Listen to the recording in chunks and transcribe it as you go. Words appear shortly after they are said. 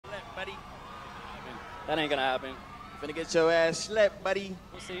That ain't gonna happen. Finna get your ass slept, buddy.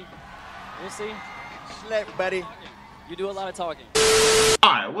 We'll see. We'll see. Slept, buddy. You do a lot of talking.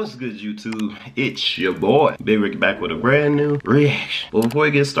 Alright, what's good, YouTube? It's your boy, Big Rick, back with a brand new reaction. But before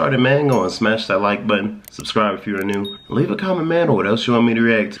we get started, man, go and smash that like button. Subscribe if you're new. Leave a comment, man, on what else you want me to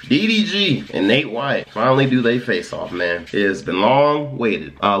react to. DDG and Nate Wyatt finally do they face off, man. It has been long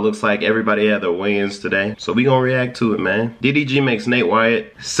waited. Looks like everybody had their weigh-ins today. So we gonna react to it, man. DDG makes Nate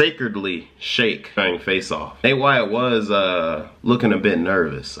Wyatt sacredly shake during face off. Nate Wyatt was looking a bit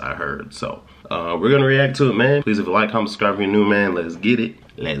nervous, I heard, so. We're gonna react to it, man. Please, if you like, comment, subscribe if you're new, man. Let's get it.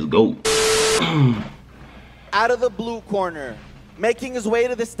 Let's go. Out of the blue corner, making his way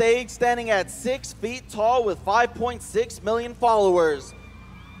to the stage, standing at 6 feet tall with 5.6 million followers.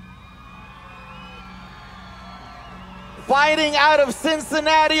 Fighting out of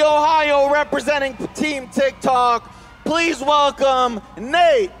Cincinnati, Ohio, representing Team TikTok, please welcome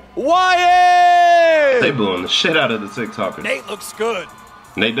Nate Wyatt! They booing the shit out of the TikTokers. Nate looks good.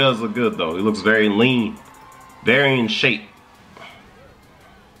 Nate does look good, though. He looks very lean, very in shape.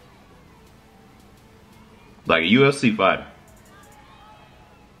 Like a UFC fighter.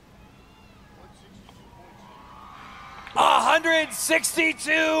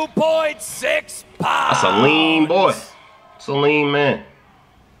 162.6 pounds. That's a lean boy. It's a lean man.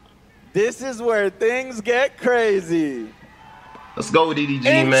 This is where things get crazy. Let's go, DDG,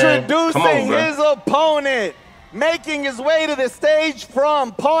 man. Come on, Introducing his opponent. Making his way to the stage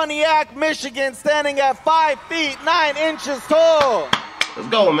from Pontiac, Michigan, standing at 5 feet 9 inches tall. Let's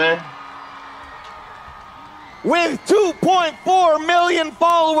go, man. With 2.4 million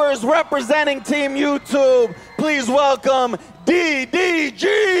followers representing Team YouTube, please welcome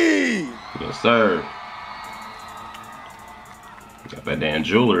DDG. Yes, sir. Got that damn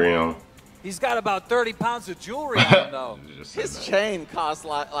jewelry on. He's got about 30 pounds of jewelry on, though. His chain costs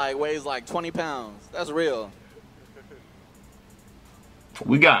weighs like 20 pounds. That's real.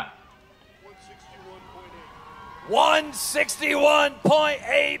 We got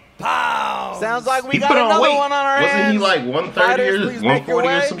 161.8 pounds. Sounds like we he got put on another weight. one on our Wasn't hands. he like 130 Fighters, or please make your 140 or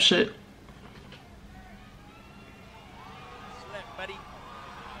way. some shit? Slept, buddy.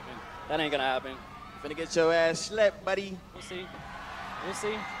 That ain't gonna happen. Finna get your ass slept, buddy. We'll see. We'll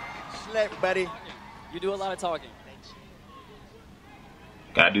see. Slept, buddy. You do a lot of talking.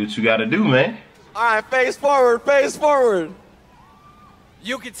 Gotta do what you gotta do, man. All right, face forward, face forward.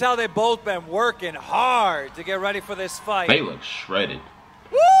 You can tell they've both been working hard to get ready for this fight. They look shredded.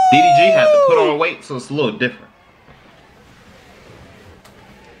 Woo! DDG had to put on weight, so it's a little different.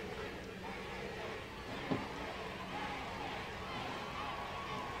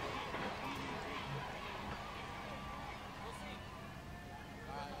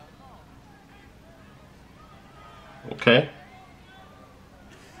 Okay.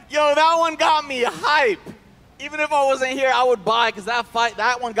 Yo, that one got me hype. Even if I wasn't here, I would buy, because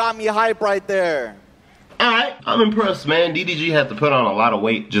that one got me hype right there. Alright, I'm impressed, man. DDG had to put on a lot of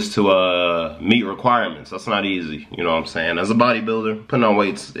weight just to meet requirements. That's not easy, you know what I'm saying? As a bodybuilder, putting on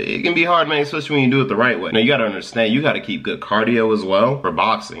weights, it can be hard, man, especially when you do it the right way. Now, you gotta understand, you gotta keep good cardio as well for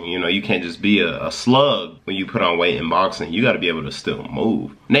boxing. You know, you can't just be a slug when you put on weight in boxing. You gotta be able to still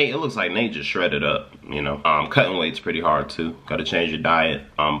move. Nate, it looks like Nate just shredded up, you know. Cutting weight's pretty hard, too. Gotta change your diet.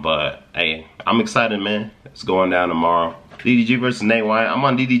 But, hey, I'm excited, man. It's going down tomorrow. DDG versus Nate Wyatt. I'm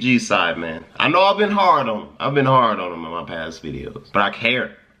on DDG's side, man. I know I've been hard on him. I've been hard on him in my past videos. But I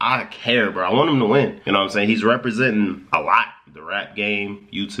care. I care, bro. I want him to win. You know what I'm saying? He's representing a lot. The rap game,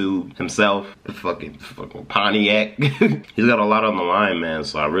 YouTube, himself, the fucking Pontiac. He's got a lot on the line, man.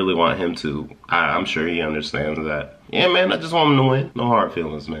 So I really want him to. I'm sure he understands that. Yeah, man, I just want him to win. No hard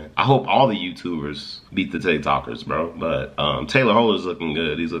feelings, man. I hope all the YouTubers beat the TikTokers, bro. But Taylor Holler's looking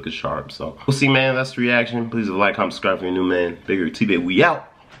good. He's looking sharp. So we'll see, man. That's the reaction. Please like, comment, subscribe if you're new, man. Bigger T-Bay, we out.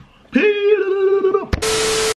 Peace.